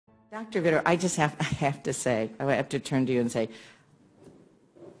Dr. Vitter, I have to say, I have to turn to you and say,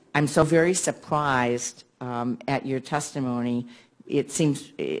 I'm so very surprised at your testimony. It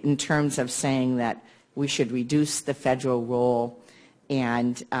seems in terms of saying that we should reduce the federal role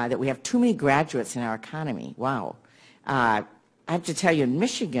and that we have too many graduates in our economy. Wow. I have to tell you, in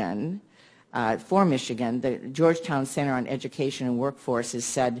Michigan, for Michigan, the Georgetown Center on Education and Workforce has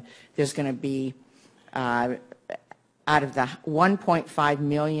said there's going to be, out of the 1.5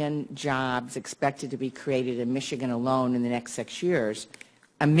 million jobs expected to be created in Michigan alone in the next 6 years,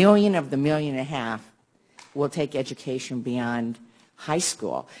 1 million of the 1.5 million will take education beyond high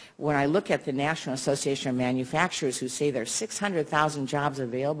school. When I look at the National Association of Manufacturers, who say there's 600,000 jobs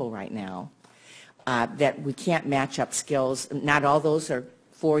available right now, that we can't match up skills. Not all those are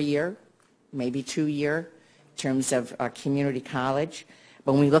 4-year, maybe 2-year in terms of community college.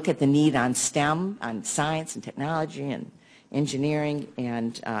 But when we look at the need on STEM, on science and technology and engineering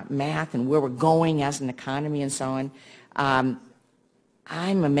and math and where we're going as an economy and so on,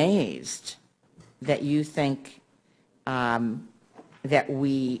 I'm amazed that you think that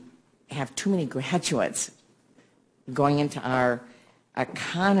we have too many graduates going into our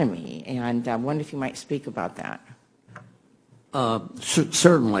economy, and I wonder if you might speak about that.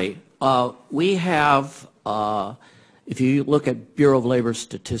 Certainly. We have, if you look at Bureau of Labor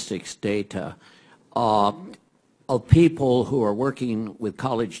Statistics data, of people who are working with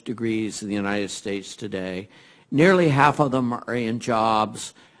college degrees in the United States today, nearly half of them are in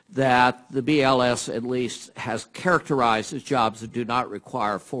jobs that the BLS at least has characterized as jobs that do not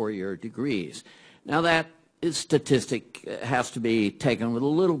require 4-year degrees. Now that statistic has to be taken with a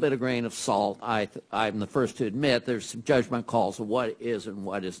little bit of grain of salt. I'm the first to admit there's some judgment calls of what is and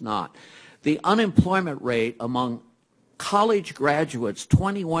what is not. The unemployment rate among college graduates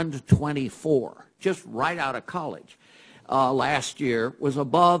 21 to 24, just right out of college, last year was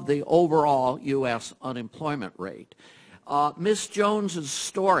above the overall U.S. unemployment rate. Ms. Jones's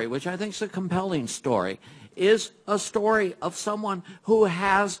story, which I think is a compelling story, is a story of someone who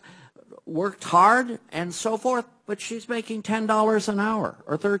has worked hard and so forth, but she's making $10 an hour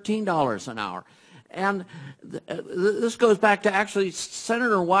or $13 an hour. And this goes back to actually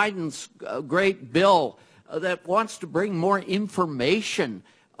Senator Wyden's great bill that wants to bring more information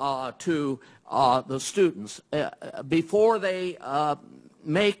to the students before they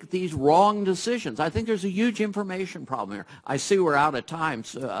make these wrong decisions. I think there's a huge information problem here. I see we're out of time.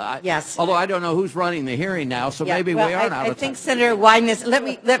 So yes. Although I don't know who's running the hearing now, so maybe we aren't out of time. I think Senator Wyden is.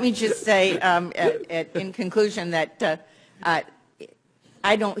 Let me just say in conclusion that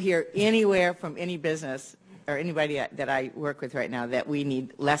I don't hear anywhere from any business or anybody that I work with right now that we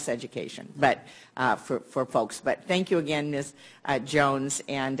need less education, but for folks. But thank you again, Ms. Jones,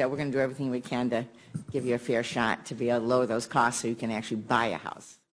 and we're going to do everything we can to give you a fair shot to be able to lower those costs so you can actually buy a house.